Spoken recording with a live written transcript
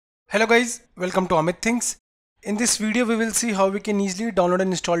Hello guys, welcome to Amit Things. In this video we will see how we can easily download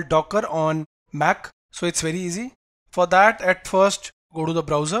and install Docker on Mac. So it's very easy. For that, at first go to the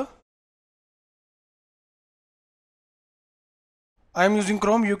browser. I am using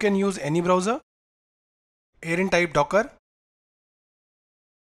Chrome, you can use any browser. Herein type Docker,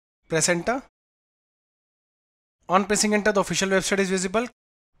 press enter. On pressing enter, the official website is visible.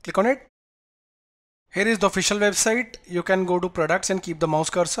 Click on it. Here is the official website. You can go to products and keep the mouse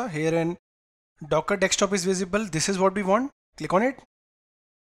cursor. Here in Docker desktop is visible. This is what we want. Click on it.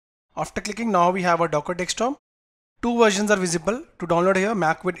 After clicking, now we have a Docker desktop. Two versions are visible to download here,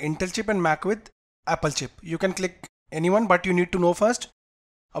 Mac with Intel chip and Mac with Apple chip. You can click anyone, but you need to know first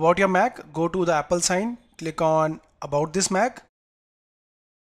about your Mac. Go to the Apple sign, click on about this Mac.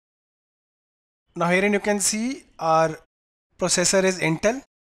 Now herein you can see our processor is Intel.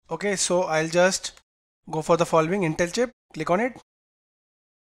 Okay, so I'll just go for the following Intel chip, click on it.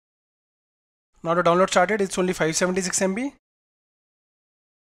 Now the download started, it's only 576 MB.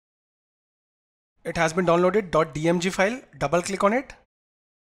 It has been downloaded .dmg file, double click on it.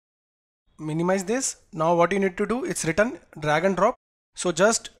 Minimize this. Now what you need to do, it's written drag and drop. So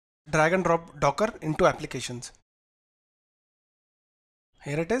just drag and drop Docker into applications.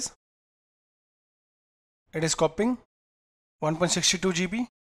 Here it is. It is copying 1.62 GB.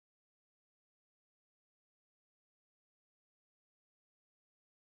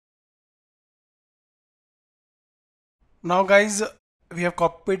 Now guys, we have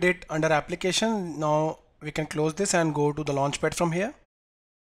copied it under application. Now we can close this and go to the launchpad from here.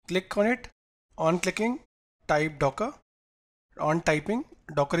 Click on it. On clicking, type Docker. On typing,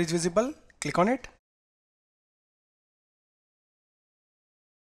 Docker is visible. Click on it.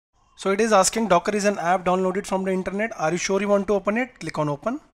 So it is asking Docker is an app downloaded from the internet. Are you sure you want to open it? Click on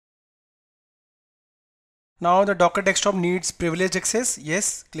open. Now the Docker desktop needs privileged access.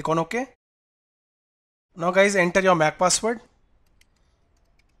 Yes, click on OK. Now guys, enter your Mac password.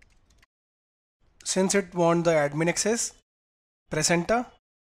 Since it wants the admin access, press enter.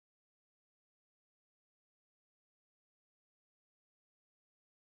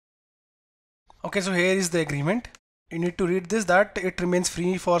 Okay, so here is the agreement. You need to read this, that it remains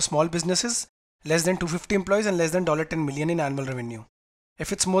free for small businesses, less than 250 employees and less than $10 million in annual revenue.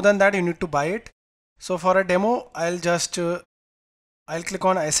 If it's more than that, you need to buy it. So for a demo, I'll click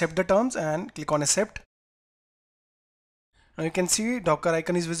on accept the terms and click on accept. Now you can see Docker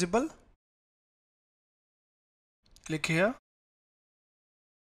icon is visible. Click here.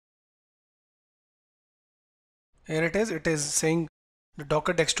 Here it is saying the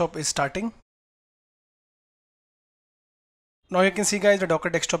Docker desktop is starting. Now you can see guys, the Docker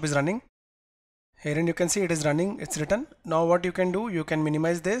desktop is running. Herein you can see it is running, it's written. Now what you can do, you can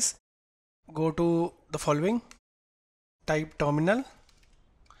minimize this. Go to the following, type terminal.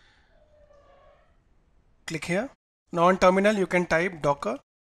 Click here. Now on terminal you can type Docker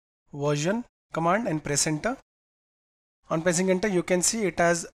version command and press enter. On pressing enter, you can see it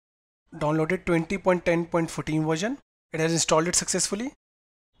has downloaded 20.10.14 version. It has installed it successfully.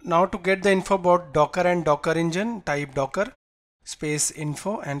 Now to get the info about Docker and Docker engine, type Docker space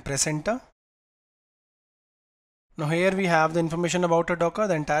info and press enter. Now here we have the information about a Docker,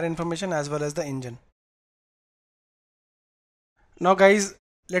 the entire information as well as the engine. Now guys,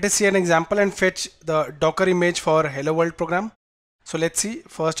 let us see an example and fetch the Docker image for Hello World program. So let's see.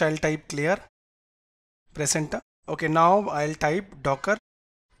 First I'll type clear, press enter. Okay, now I'll type Docker.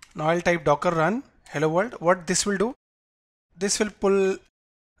 Now I'll type Docker run Hello World. What this will do? This will pull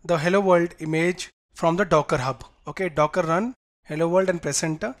the Hello World image from the Docker hub. Okay, Docker run Hello World and press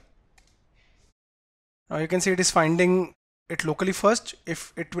enter. Now you can see it is finding it locally first.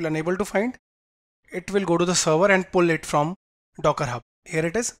 If it will unable to find, it will go to the server and pull it from Docker hub. Here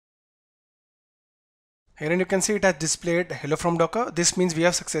it is. Here you can see it has displayed hello from Docker. This means we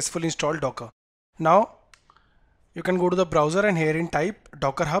have successfully installed Docker. Now you can go to the browser and herein type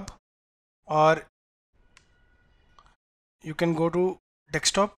Docker hub, or you can go to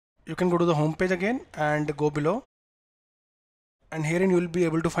desktop. You can go to the home page again and go below, and herein you will be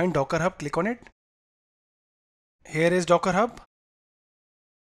able to find Docker hub. Click on it. Here is Docker hub.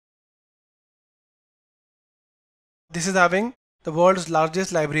 This is having the world's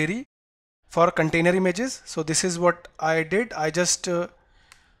largest library for container images. So this is what I did. I just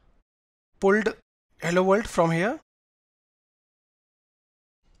pulled Hello World from here.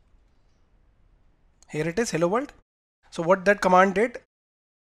 Here it is, Hello World. So what that command did,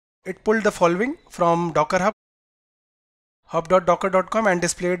 it pulled the following from Docker hub, hub.docker.com, and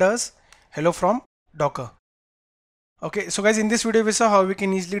displayed us hello from Docker. Okay, so guys, in this video we saw how we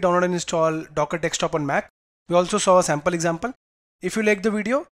can easily download and install Docker desktop on Mac. We also saw a sample example. If you like the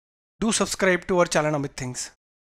video, Do subscribe to our channel Amit Things.